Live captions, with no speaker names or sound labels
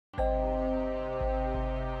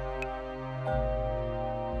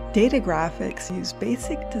Data graphics use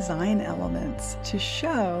basic design elements to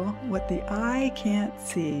show what the eye can't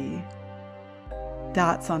see.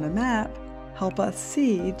 Dots on a map help us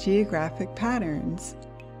see geographic patterns.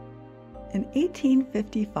 In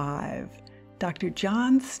 1855, Dr.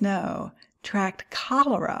 John Snow tracked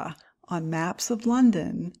cholera on maps of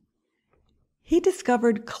London. He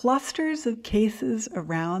discovered clusters of cases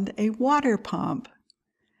around a water pump.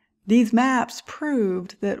 These maps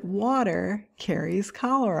proved that water carries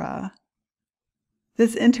cholera.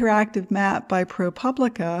 This interactive map by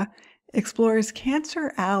ProPublica explores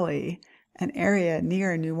Cancer Alley, an area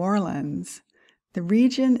near New Orleans. The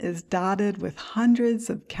region is dotted with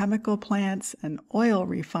hundreds of chemical plants and oil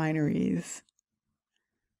refineries.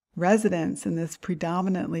 Residents in this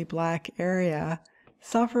predominantly Black area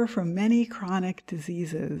suffer from many chronic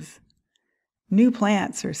diseases. New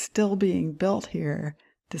plants are still being built here,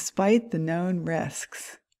 despite the known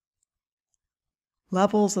risks.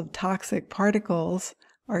 Levels of toxic particles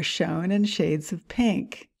are shown in shades of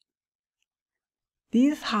pink.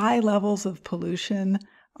 These high levels of pollution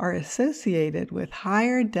are associated with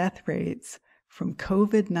higher death rates from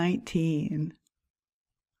COVID-19.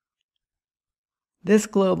 This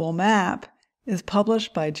global map is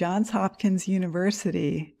published by Johns Hopkins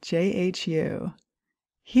University, JHU.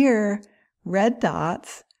 Here, red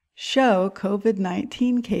dots show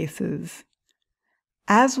COVID-19 cases.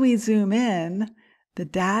 As we zoom in, the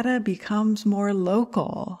data becomes more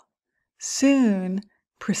local. Soon,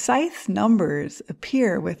 precise numbers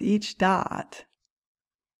appear with each dot.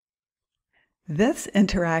 This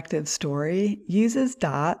interactive story uses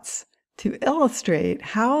dots to illustrate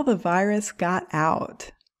how the virus got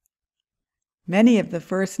out. Many of the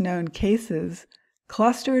first known cases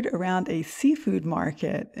clustered around a seafood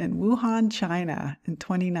market in Wuhan, China in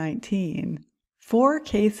 2019. 4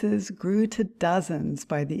 cases grew to dozens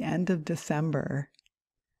by the end of December.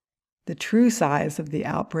 The true size of the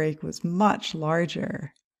outbreak was much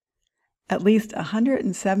larger. At least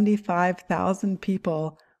 175,000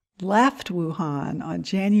 people left Wuhan on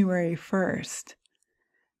January 1st.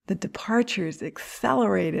 The departures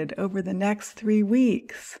accelerated over the next 3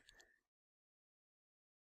 weeks.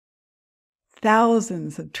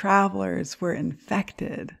 Thousands of travelers were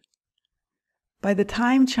infected. By the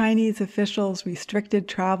time Chinese officials restricted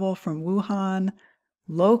travel from Wuhan,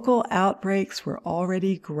 local outbreaks were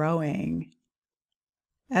already growing.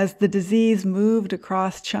 As the disease moved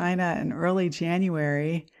across China in early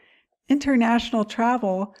January, international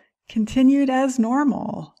travel continued as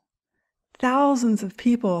normal. Thousands of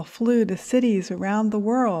people flew to cities around the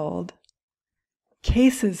world.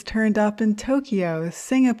 Cases turned up in Tokyo,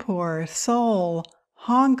 Singapore, Seoul,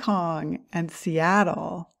 Hong Kong, and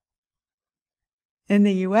Seattle. In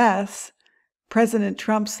the US, President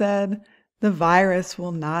Trump said, "The virus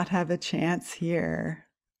will not have a chance here."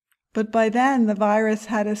 But by then, the virus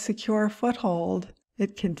had a secure foothold.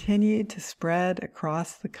 It continued to spread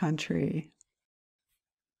across the country.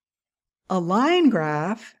 A line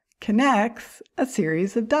graph connects a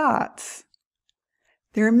series of dots.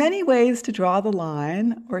 There are many ways to draw the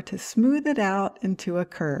line or to smooth it out into a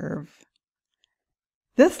curve.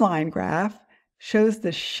 This line graph shows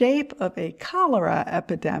the shape of a cholera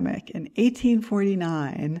epidemic in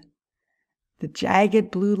 1849. The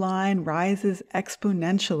jagged blue line rises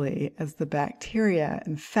exponentially as the bacteria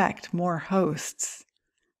infect more hosts.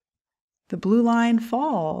 The blue line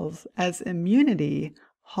falls as immunity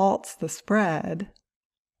halts the spread.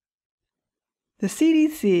 The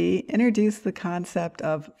CDC introduced the concept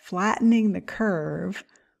of flattening the curve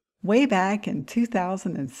way back in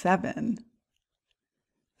 2007.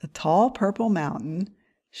 A tall purple mountain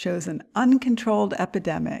shows an uncontrolled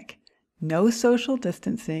epidemic, no social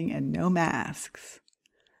distancing and no masks.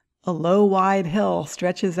 A low, wide hill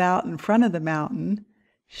stretches out in front of the mountain,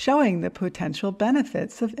 showing the potential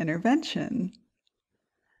benefits of intervention.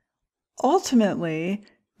 Ultimately,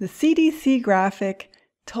 the CDC graphic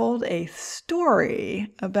told a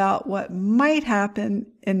story about what might happen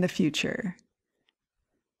in the future.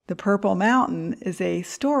 The Purple Mountain is a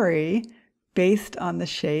story based on the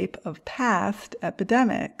shape of past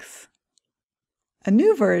epidemics. A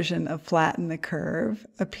new version of Flatten the Curve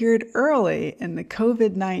appeared early in the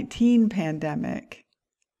COVID-19 pandemic.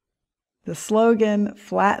 The slogan,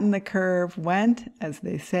 "Flatten the Curve," went, as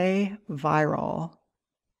they say, viral.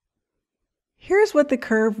 Here's what the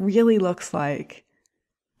curve really looks like.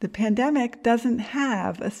 The pandemic doesn't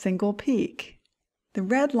have a single peak. The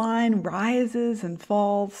red line rises and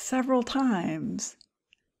falls several times.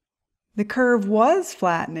 The curve was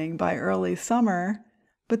flattening by early summer,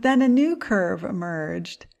 but then a new curve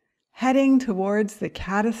emerged, heading towards the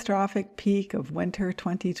catastrophic peak of winter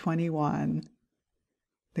 2021.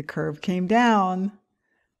 The curve came down,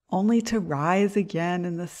 only to rise again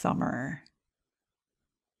in the summer.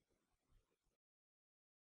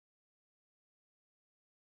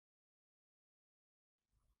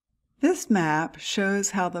 This map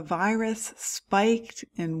shows how the virus spiked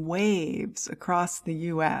in waves across the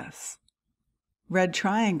U.S. Red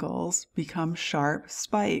triangles become sharp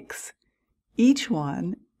spikes. Each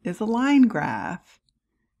one is a line graph.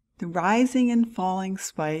 The rising and falling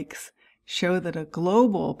spikes show that a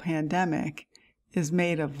global pandemic is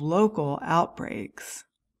made of local outbreaks.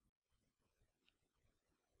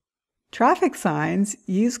 Traffic signs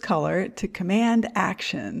use color to command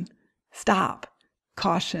action. Stop,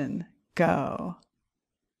 caution, go.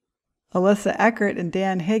 Alyssa Eckert and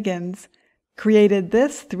Dan Higgins created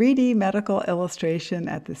this 3D medical illustration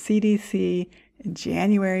at the CDC in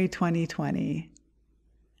January 2020.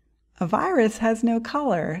 A virus has no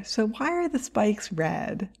color, so why are the spikes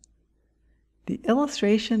red? The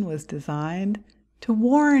illustration was designed to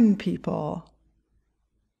warn people.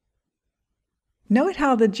 Note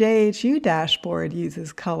how the JHU dashboard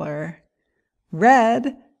uses color.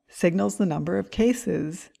 Red signals the number of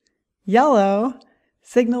cases. Yellow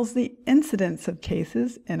signals the incidence of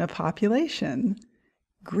cases in a population.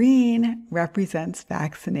 Green represents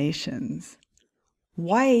vaccinations.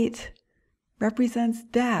 White represents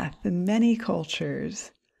death in many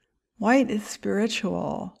cultures. White is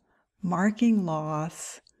spiritual, marking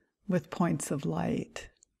loss with points of light.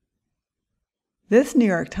 This New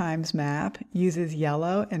York Times map uses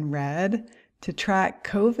yellow and red to track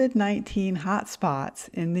COVID-19 hotspots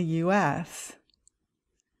in the U.S.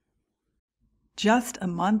 Just a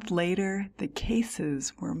month later, the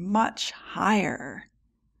cases were much higher.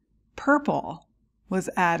 Purple was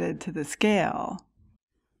added to the scale.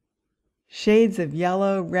 Shades of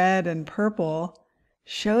yellow, red, and purple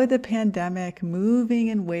show the pandemic moving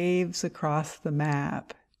in waves across the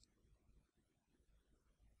map.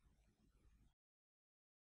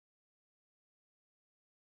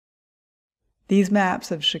 These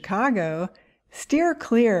maps of Chicago steer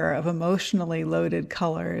clear of emotionally loaded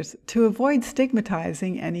colors to avoid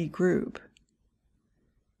stigmatizing any group.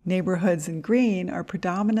 Neighborhoods in green are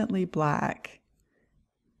predominantly Black.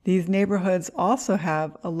 These neighborhoods also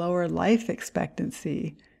have a lower life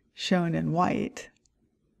expectancy, shown in white.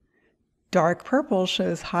 Dark purple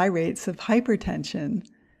shows high rates of hypertension.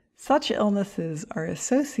 Such illnesses are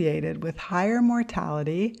associated with higher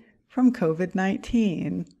mortality from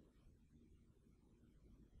COVID-19.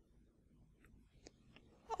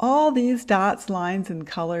 All these dots, lines, and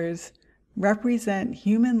colors represent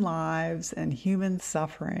human lives and human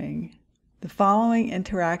suffering. The following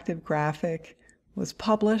interactive graphic was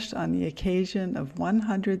published on the occasion of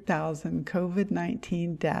 100,000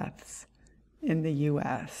 COVID-19 deaths in the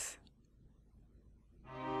U.S.